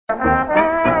A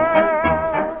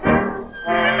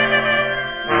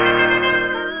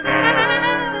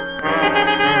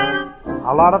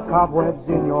lot of cobwebs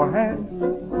in your head.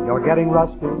 You're getting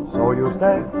rusty, so you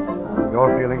say.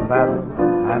 You're feeling better,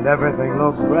 and everything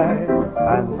looks great.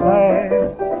 And say,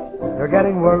 you're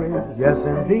getting worried, yes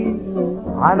indeed.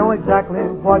 I know exactly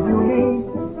what you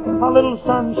need. A little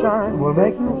sunshine will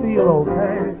make you feel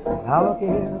okay. Now look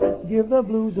here, give the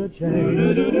blues a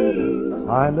chance.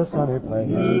 Find a sunny place.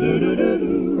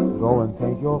 Go and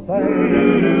paint your face.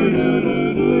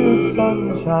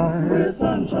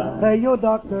 Sunshine, pay your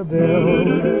doctor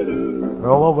bill.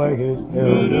 Throw away his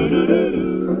pill.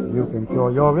 You can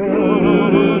cure your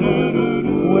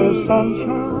ill with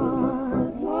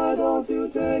sunshine. Why don't you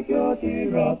take your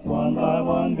teardrops one by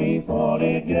one before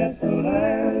it gets too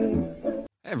late?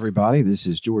 Hey everybody, this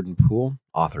is Jordan Poole,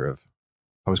 author of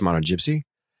Postmodern Gypsy,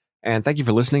 and thank you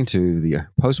for listening to the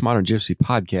Postmodern Gypsy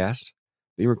podcast,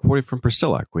 being recorded from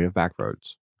Priscilla, Queen of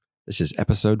Backroads. This is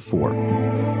episode 4.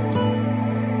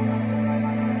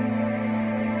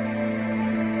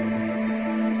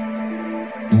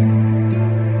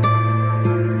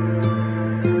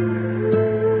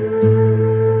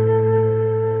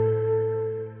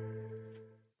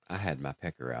 I had my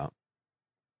pecker out.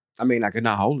 I could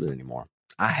not hold it anymore.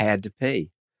 I had to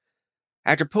pee.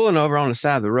 After pulling over on the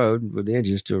side of the road with the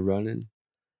engine still running,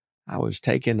 I was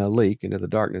taking a leak into the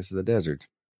darkness of the desert.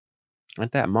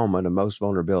 At that moment of most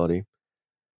vulnerability,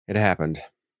 it happened.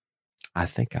 I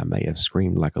think I may have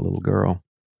screamed like a little girl.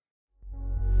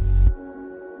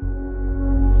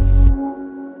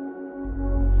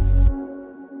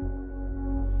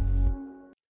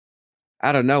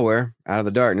 Out of nowhere, out of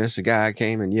the darkness, a guy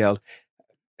came and yelled,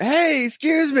 "Hey,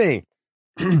 excuse me!"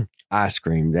 I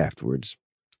screamed afterwards.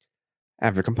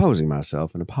 After composing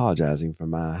myself and apologizing for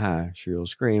my high, shrill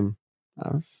scream,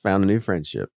 I found a new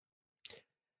friendship.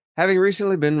 Having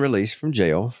recently been released from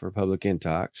jail for public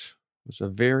intox, was a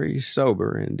very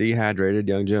sober and dehydrated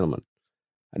young gentleman,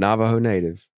 a Navajo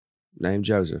native named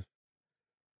Joseph,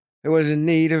 who was in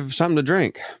need of something to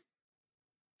drink.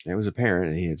 It was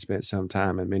apparent that he had spent some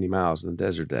time and many miles in the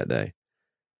desert that day.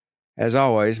 As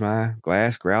always, my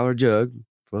glass growler jug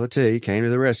full of tea came to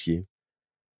the rescue.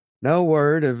 No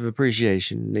word of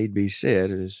appreciation need be said,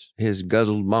 as his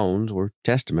guzzled moans were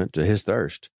testament to his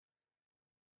thirst.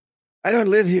 "I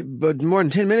don't live here but more than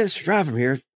 10 minutes drive from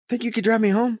here. Think you could drive me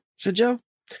home?" said Joe.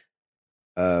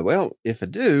 Well, if I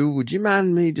do, would you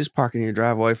mind me just parking in your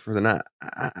driveway for the night?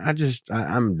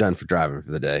 I'm done for driving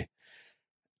for the day."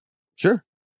 "Sure."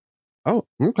 "Oh,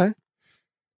 okay."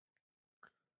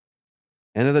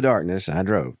 Into the darkness I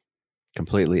drove,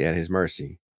 completely at his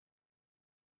mercy.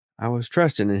 I was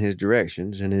trusting in his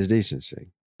directions and his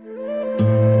decency.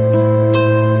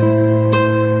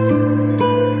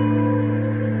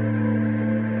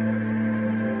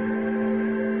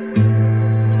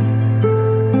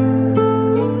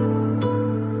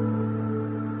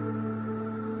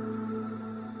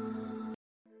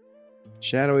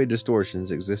 Shadowy distortions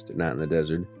exist at night in the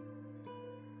desert.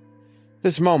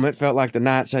 This moment felt like the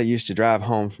nights I used to drive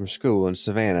home from school in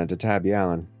Savannah to Tybee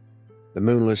Island. The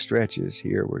moonless stretches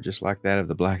here were just like that of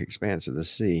the black expanse of the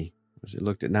sea as it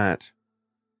looked at night.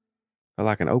 Felt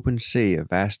like an open sea of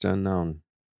vast unknown.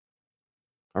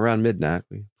 Around midnight,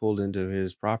 we pulled into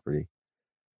his property.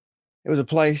 It was a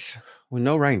place with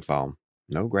no rainfall,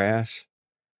 no grass.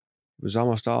 It was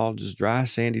almost all just dry,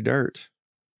 sandy dirt.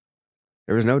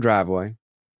 There was no driveway.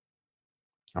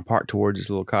 I parked towards his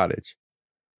little cottage.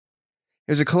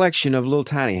 It was a collection of little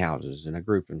tiny houses in a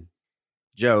grouping.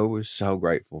 Joe was so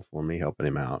grateful for me helping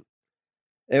him out.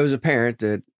 It was apparent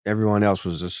that everyone else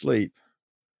was asleep,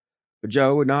 but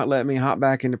Joe would not let me hop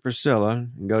back into Priscilla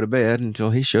and go to bed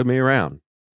until he showed me around.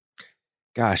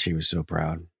 Gosh, he was so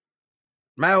proud.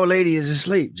 "My old lady is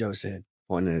asleep," Joe said,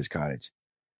 pointing at his cottage.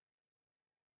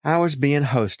 I was being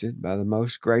hosted by the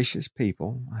most gracious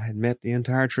people I had met the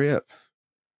entire trip,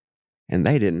 and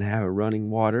they didn't have a running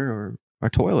water or a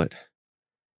toilet,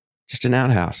 just an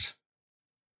outhouse.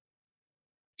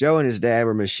 Joe and his dad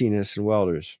were machinists and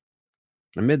welders.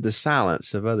 Amid the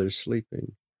silence of others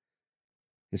sleeping,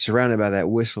 and surrounded by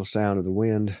that whistle sound of the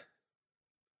wind,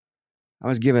 I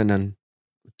was given a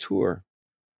tour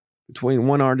between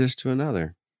one artist to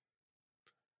another.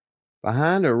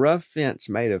 Behind a rough fence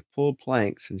made of pulled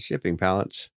planks and shipping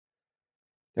pallets,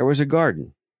 there was a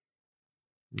garden.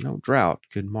 No drought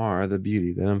could mar the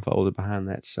beauty that unfolded behind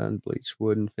that sun-bleached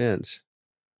wooden fence.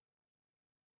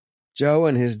 Joe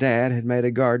and his dad had made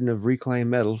a garden of reclaimed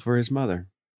metal for his mother.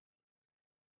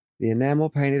 The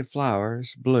enamel-painted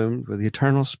flowers bloomed with the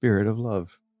eternal spirit of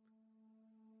love.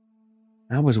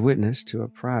 I was witness to a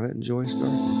private and joyous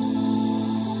garden.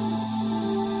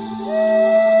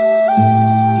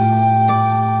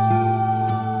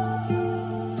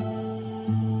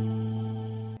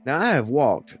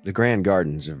 walked the grand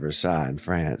gardens of Versailles in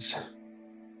France,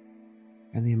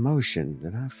 and the emotion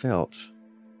that I felt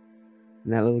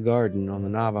in that little garden on the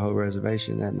Navajo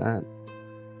reservation that night,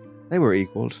 they were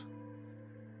equaled.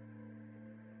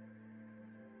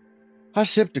 I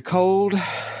sipped a cold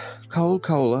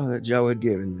cola that Joe had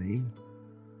given me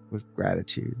with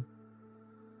gratitude,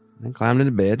 and then climbed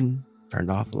into bed and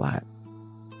turned off the light.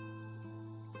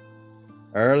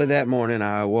 Early that morning,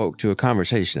 I awoke to a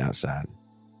conversation outside.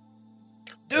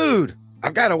 "Dude,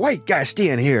 I've got a white guy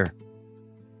staying here."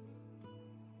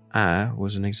 I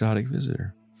was an exotic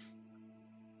visitor.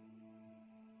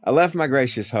 I left my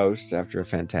gracious host after a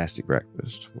fantastic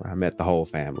breakfast, where I met the whole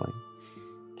family.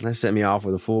 They sent me off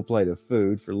with a full plate of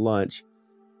food for lunch.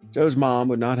 Joe's mom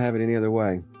would not have it any other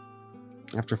way.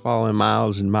 After following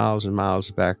miles and miles and miles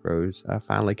of back roads, I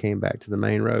finally came back to the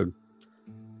main road.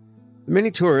 The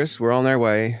many tourists were on their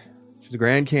way to the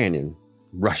Grand Canyon,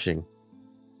 rushing,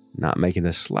 not making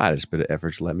the slightest bit of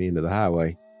effort to let me into the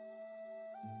highway.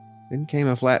 Then came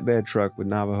a flatbed truck with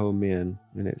Navajo men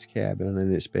in its cabin and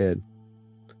in its bed.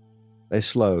 They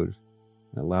slowed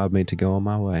and allowed me to go on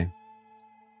my way.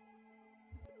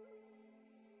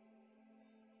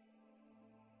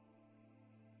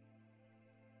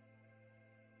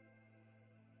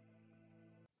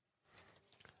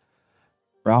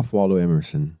 Ralph Waldo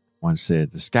Emerson once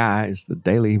said, "The sky is the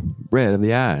daily bread of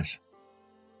the eyes."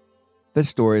 This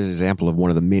story is an example of one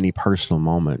of the many personal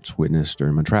moments witnessed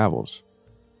during my travels.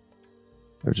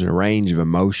 There's a range of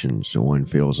emotions that one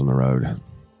feels on the road,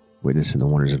 witnessing the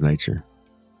wonders of nature.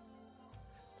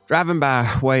 Driving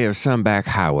by way of some back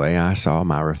highway, I saw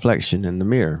my reflection in the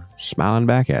mirror, smiling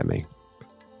back at me.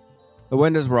 The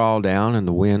windows were all down, and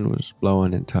the wind was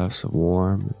blowing in tufts of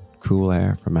warm, cool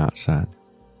air from outside.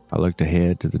 I looked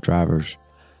ahead to the driver's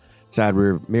side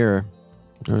rear mirror.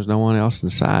 There was no one else in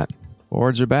sight,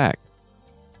 forwards or back.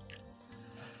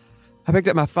 I picked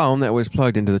up my phone that was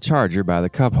plugged into the charger by the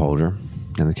cup holder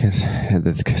and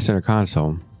the center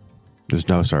console. There was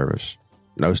no service.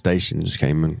 No stations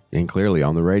came in clearly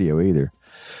on the radio either.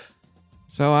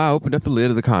 So I opened up the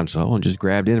lid of the console and just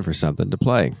grabbed in for something to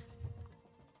play.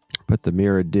 Put the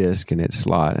mirrored disc in its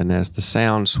slot, and as the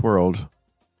sound swirled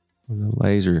with the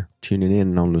laser tuning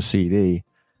in on the CD,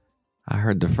 I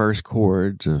heard the first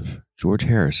chords of George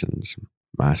Harrison's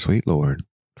 "My Sweet Lord."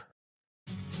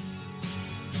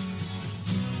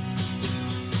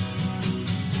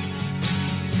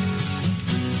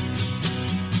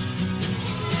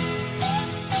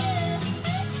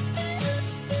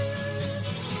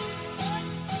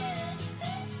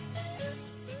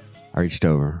 I reached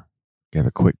over, gave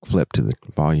a quick flip to the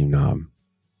volume knob.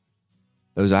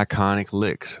 Those iconic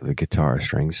licks of the guitar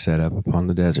strings set up upon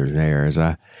the desert air as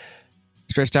I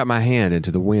stretched out my hand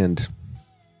into the wind.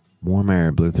 Warm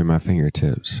air blew through my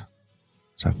fingertips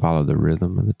as I followed the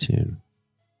rhythm of the tune.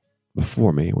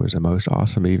 Before me was a most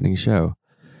awesome evening show.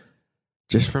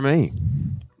 Just for me,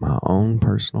 my own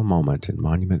personal moment in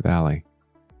Monument Valley.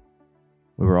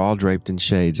 We were all draped in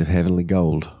shades of heavenly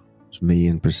gold as me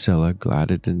and Priscilla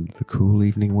glided into the cool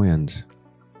evening winds.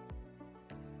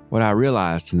 What I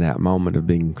realized in that moment of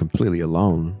being completely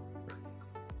alone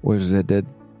was that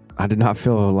I did not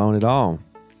feel alone at all.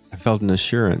 I felt an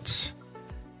assurance.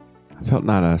 I felt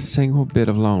not a single bit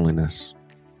of loneliness.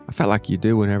 I felt like you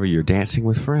do whenever you're dancing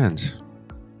with friends.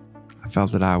 I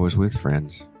felt that I was with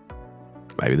friends.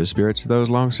 Maybe the spirits of those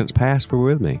long since past were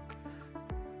with me.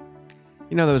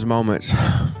 You know those moments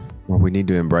where we need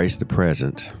to embrace the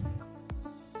present,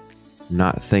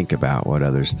 not think about what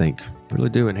others think, really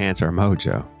do enhance our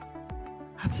mojo.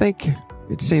 I think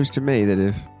it seems to me that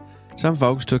if some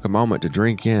folks took a moment to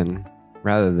drink in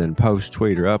rather than post,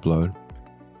 tweet, or upload,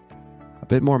 a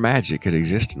bit more magic could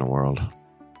exist in the world.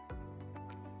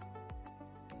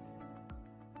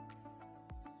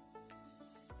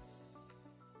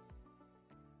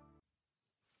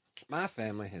 My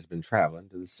family has been traveling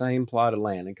to the same plot of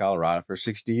land in Colorado for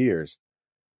 60 years.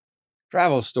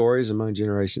 Travel stories among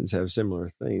generations have similar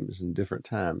themes in different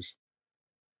times.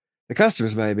 The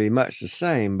customs may be much the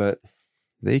same, but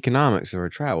the economics of our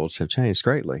travels have changed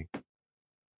greatly.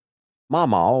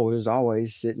 Mama was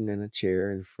always sitting in a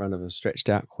chair in front of a stretched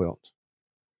out quilt.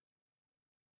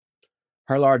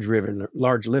 Her large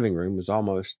living room was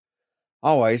almost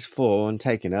always full and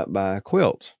taken up by a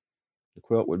quilt. The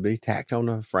quilt would be tacked on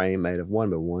a frame made of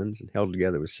 1x1s and held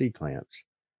together with C-clamps.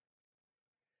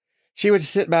 She would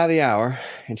sit by the hour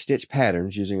and stitch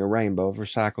patterns using a rainbow of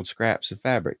recycled scraps of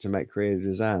fabric to make creative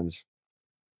designs.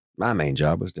 My main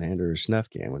job was to hand her a snuff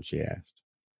can when she asked.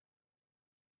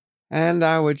 And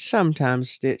I would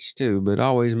sometimes stitch too, but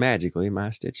always magically my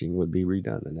stitching would be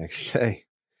redone the next day.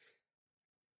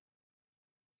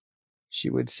 she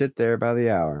would sit there by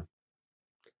the hour.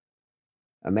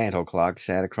 A mantel clock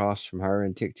sat across from her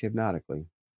and ticked hypnotically.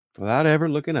 Without ever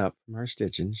looking up from her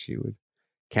stitching, she would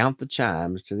count the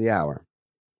chimes to the hour.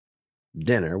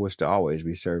 Dinner was to always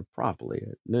be served promptly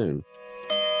at noon.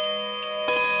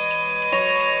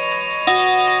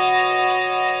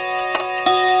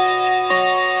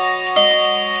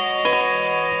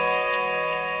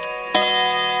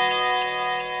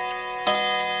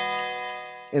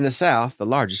 In the South, the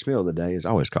largest meal of the day is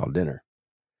always called dinner.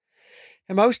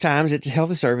 And most times it's a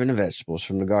healthy serving of vegetables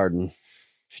from the garden.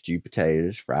 Stewed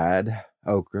potatoes, fried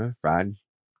okra, fried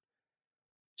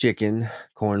chicken,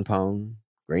 corn pone,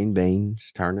 green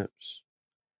beans, turnips.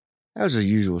 That was a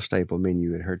usual staple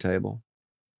menu at her table.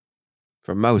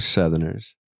 For most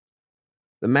Southerners,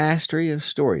 the mastery of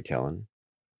storytelling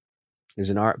is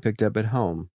an art picked up at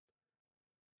home.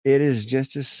 It is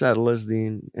just as subtle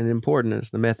and important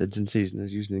as the methods and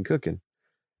seasonings used in cooking.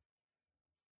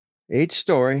 Each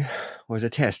story was a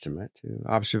testament to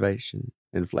observation,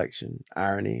 inflection,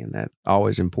 irony, and that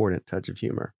always important touch of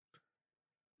humor.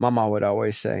 Mama would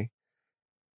always say,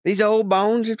 "These old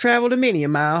bones have traveled a many a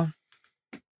mile."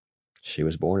 She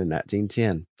was born in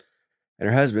 1910, and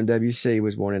her husband, W.C.,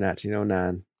 was born in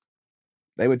 1909.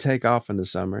 They would take off in the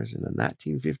summers in a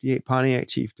 1958 Pontiac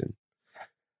Chieftain.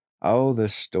 Oh, the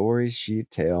stories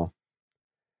she'd tell.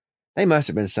 They must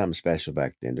have been something special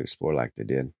back then to explore like they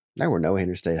did. There were no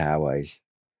interstate highways.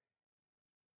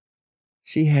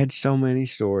 She had so many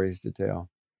stories to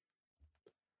tell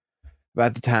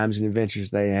about the times and adventures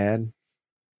they had.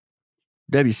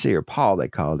 W.C., or Paul, they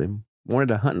called him, wanted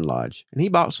a hunting lodge, and he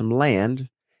bought some land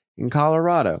in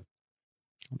Colorado.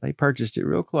 They purchased it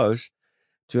real close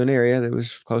to an area that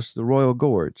was close to the Royal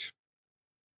Gorge.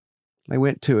 They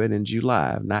went to it in July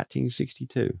of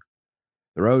 1962.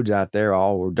 The roads out there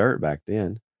all were dirt back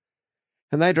then,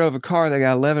 and they drove a car that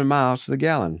got 11 miles to the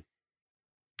gallon.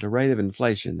 The rate of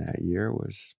inflation that year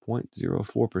was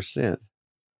 0.04%.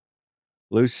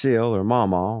 Lucille, or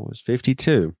Mama, was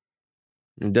 52,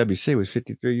 and W.C. was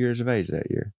 53 years of age that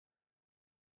year.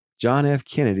 John F.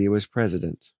 Kennedy was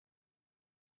president.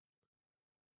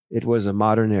 It was a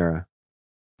modern era.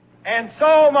 And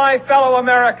so, my fellow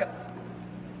Americans,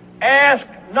 ask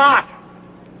not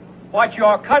what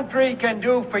your country can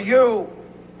do for you.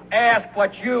 Ask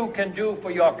what you can do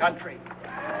for your country.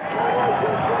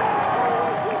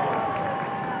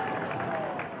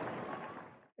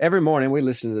 Every morning we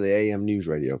listened to the AM news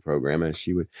radio program as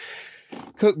she would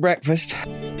cook breakfast.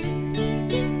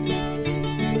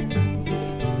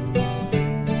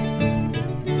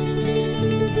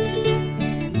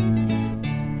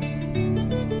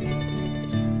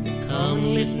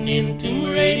 Come listening to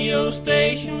my radio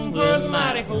station where the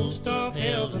mighty host of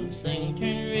heaven sing.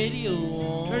 Turn your radio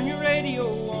on. Turn your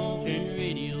radio on. Turn your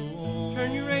radio on.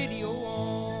 Turn your radio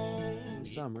on. In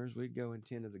summers, we'd go and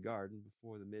tend to the garden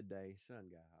before the midday sun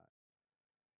got hot.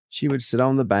 She would sit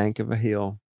on the bank of a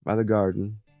hill by the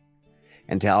garden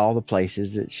and tell all the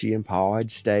places that she and Paul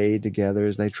had stayed together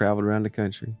as they traveled around the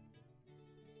country.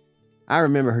 I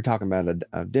remember her talking about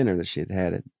a dinner that she had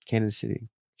had at Kansas City.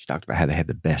 She talked about how they had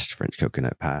the best French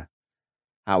coconut pie.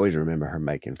 I always remember her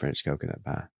making French coconut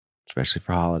pie, especially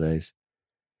for holidays.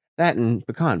 That and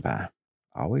pecan pie.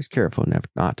 Always careful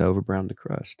not to overbrown the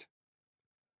crust.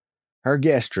 Her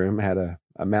guest room had a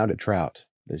mounted trout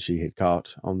that she had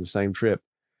caught on the same trip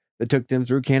that took them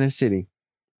through Kansas City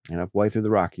and up way through the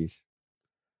Rockies.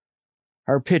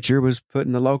 Her picture was put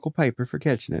in the local paper for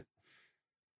catching it.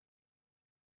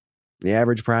 The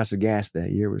average price of gas that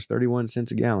year was 31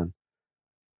 cents a gallon.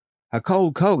 A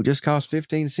cold Coke just cost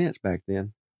 15 cents back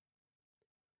then.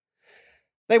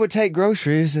 They would take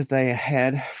groceries that they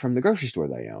had from the grocery store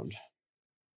they owned,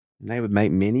 and they would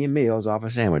make many meals off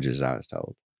of sandwiches, I was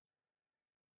told.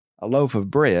 A loaf of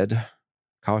bread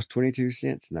cost 22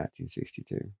 cents in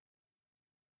 1962.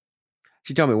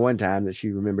 She told me one time that she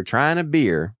remembered trying a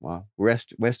beer while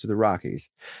west of the Rockies.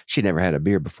 She'd never had a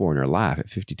beer before in her life at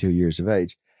 52 years of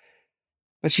age.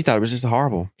 But she thought it was just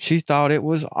horrible. She thought it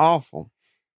was awful.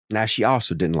 Now, she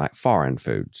also didn't like foreign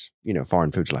foods.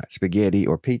 Foreign foods like spaghetti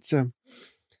or pizza.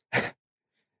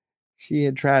 She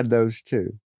had tried those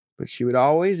too. But she would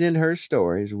always end her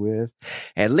stories with,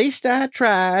 "At least I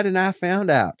tried and I found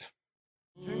out."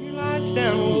 Turn your lights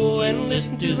down low and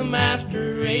listen to the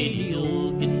master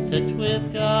radio. Get in touch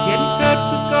with God. Get in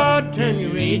touch with God. Turn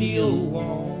your radio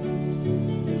on.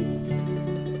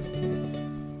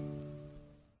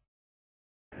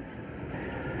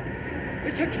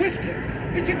 It's a twister!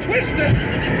 It's a twister!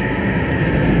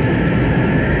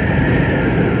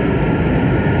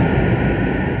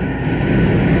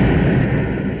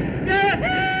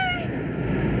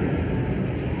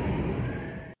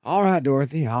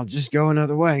 Dorothy. I'll just go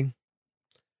another way.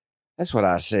 That's what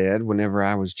I said whenever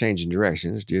I was changing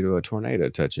directions due to a tornado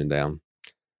touching down,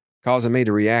 causing me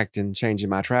to react and changing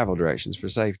my travel directions for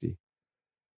safety.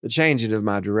 The changing of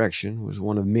my direction was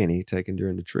one of many taken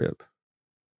during the trip.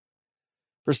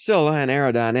 Priscilla and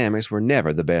aerodynamics were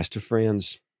never the best of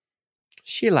friends.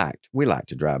 We liked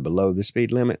to drive below the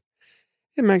speed limit.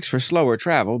 It makes for slower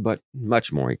travel, but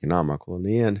much more economical in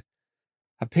the end.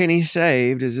 A penny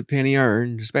saved is a penny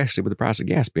earned, especially with the price of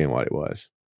gas being what it was.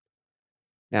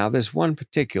 Now, this one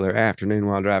particular afternoon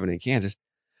while driving in Kansas,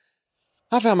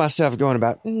 I found myself going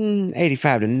about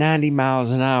 85 to 90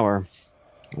 miles an hour.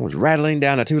 I was rattling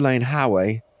down a 2-lane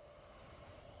highway.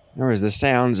 There was the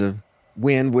sounds of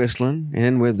wind whistling,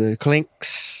 and with the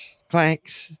clinks,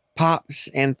 clanks, pops,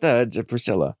 and thuds of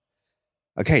Priscilla.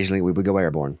 Occasionally, we would go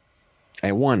airborne.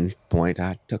 At one point,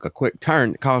 I took a quick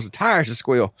turn that caused the tires to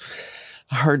squeal.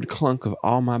 I heard the clunk of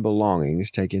all my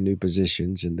belongings taking new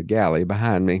positions in the galley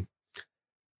behind me.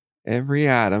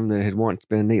 Every item that had once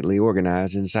been neatly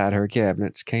organized inside her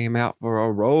cabinets came out for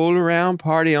a roll-around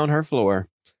party on her floor.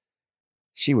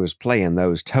 She was playing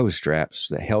those toe straps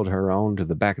that held her on to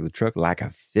the back of the truck like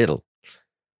a fiddle.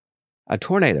 A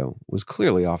tornado was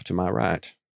clearly off to my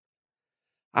right.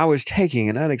 I was taking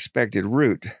an unexpected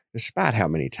route, despite how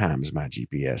many times my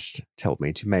GPS told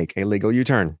me to make a legal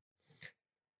U-turn.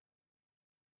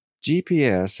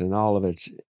 GPS, in all of its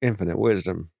infinite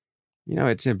wisdom,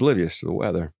 it's oblivious to the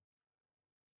weather.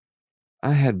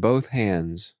 I had both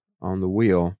hands on the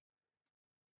wheel,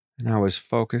 and I was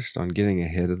focused on getting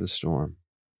ahead of the storm.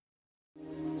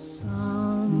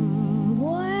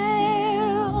 Somewhere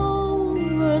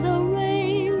over the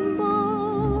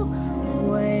rainbow,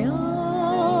 way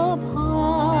up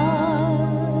high,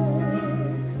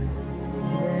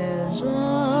 there's a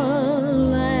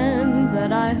land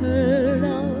that I heard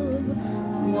of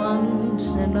once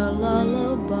in a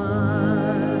lullaby.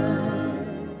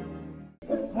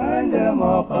 Hang them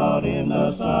up out in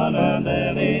the sun and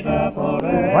they'll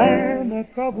evaporate. When the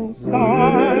trouble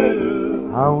starts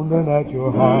pounding at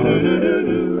your heart,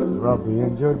 rub the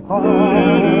injured part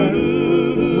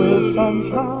with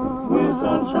sunshine.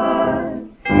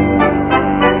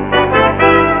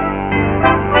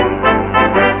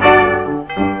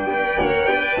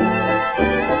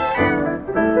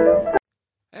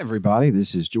 Hey everybody,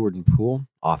 this is Jordan Poole,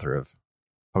 author of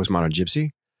Postmodern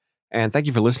Gypsy, and thank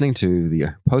you for listening to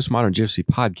the Postmodern Gypsy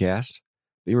podcast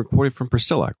being recorded from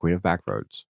Priscilla, Queen of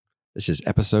Backroads. This is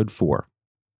episode 4.